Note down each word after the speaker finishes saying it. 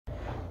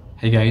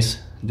Hey guys,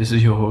 this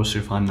is your host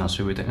Irfan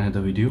Nasri with another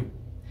video,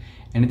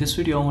 and in this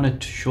video I wanted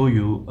to show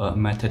you a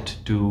method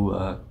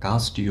to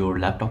cast your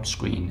laptop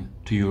screen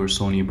to your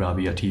Sony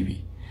Bravia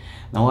TV.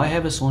 Now I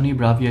have a Sony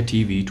Bravia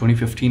TV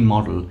 2015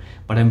 model,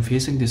 but I'm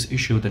facing this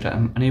issue that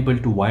I'm unable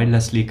to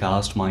wirelessly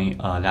cast my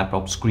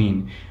laptop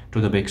screen to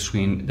the big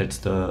screen. That's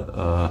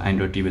the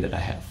Android TV that I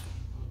have.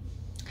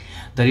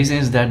 The reason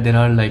is that there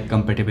are like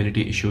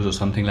compatibility issues or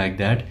something like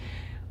that.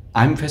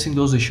 I'm facing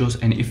those issues,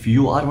 and if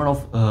you are one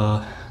of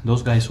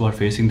those guys who are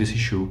facing this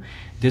issue,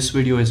 this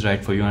video is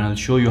right for you, and I'll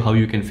show you how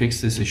you can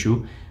fix this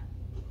issue,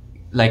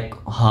 like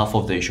half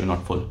of the issue,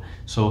 not full.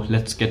 So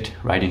let's get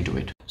right into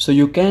it. So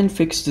you can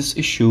fix this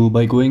issue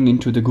by going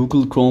into the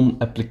Google Chrome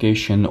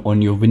application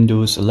on your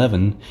Windows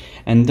 11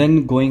 and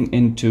then going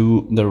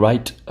into the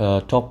right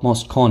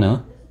topmost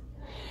corner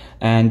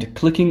and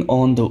clicking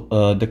on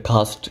the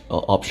cast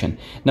option.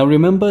 Now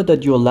remember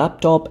that your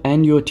laptop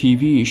and your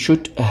TV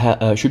should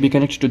be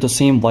connected to the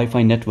same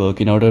Wi-Fi network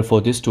in order for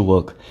this to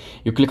work.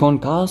 You click on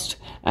cast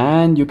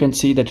and you can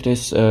see that it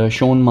has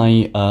shown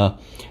my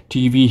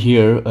TV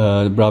here,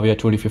 Bravia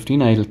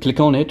 2015. I'll click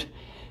on it,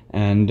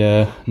 and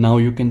now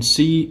you can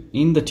see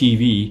in the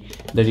TV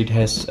that it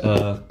has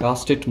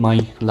casted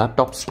my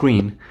laptop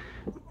screen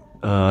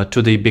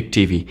to the big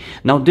TV.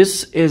 Now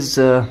this is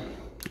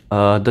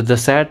the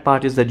sad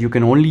part is that you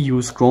can only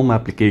use Chrome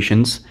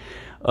applications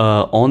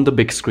on the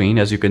big screen,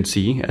 as you can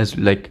see, as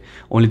like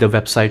only the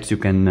websites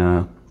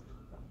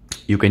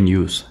you can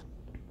use.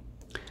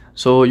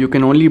 So you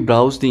can only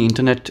browse the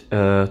internet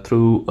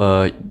through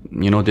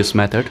this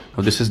method.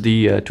 Now, this is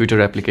the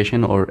Twitter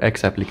application or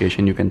X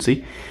application, you can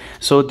see.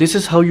 So this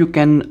is how you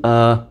can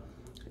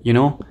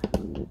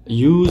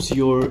use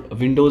your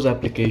Windows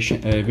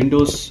application,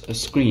 Windows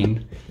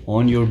screen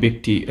on your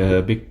big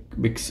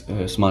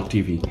smart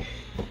TV.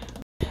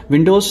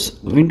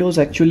 Windows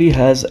actually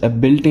has a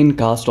built-in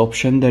cast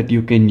option that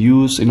you can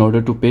use in order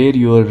to pair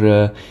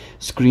your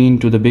screen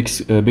to the big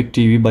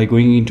TV by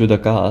going into the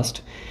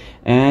cast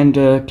and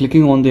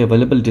clicking on the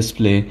available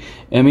display.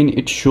 I mean,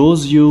 it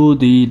shows you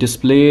the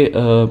display,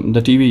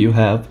 the TV you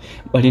have,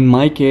 but in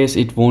my case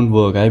it won't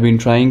work. I've been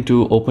trying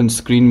to open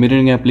screen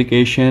mirroring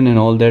application and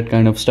all that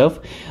kind of stuff,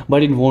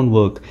 but it won't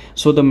work.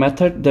 So the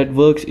method that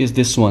works is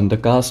this one, the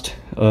cast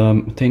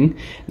thing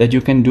that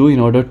you can do in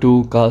order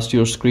to cast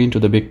your screen to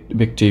the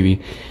big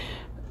TV.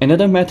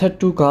 Another method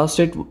to cast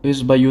it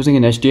is by using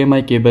an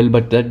HDMI cable,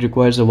 but that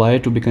requires a wire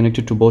to be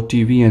connected to both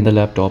TV and the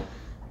laptop.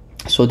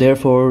 So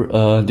therefore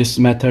this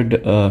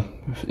method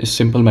is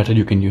simple method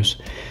you can use.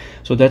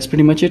 So that's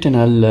pretty much it, and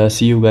I'll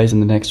see you guys in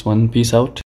the next one. Peace out.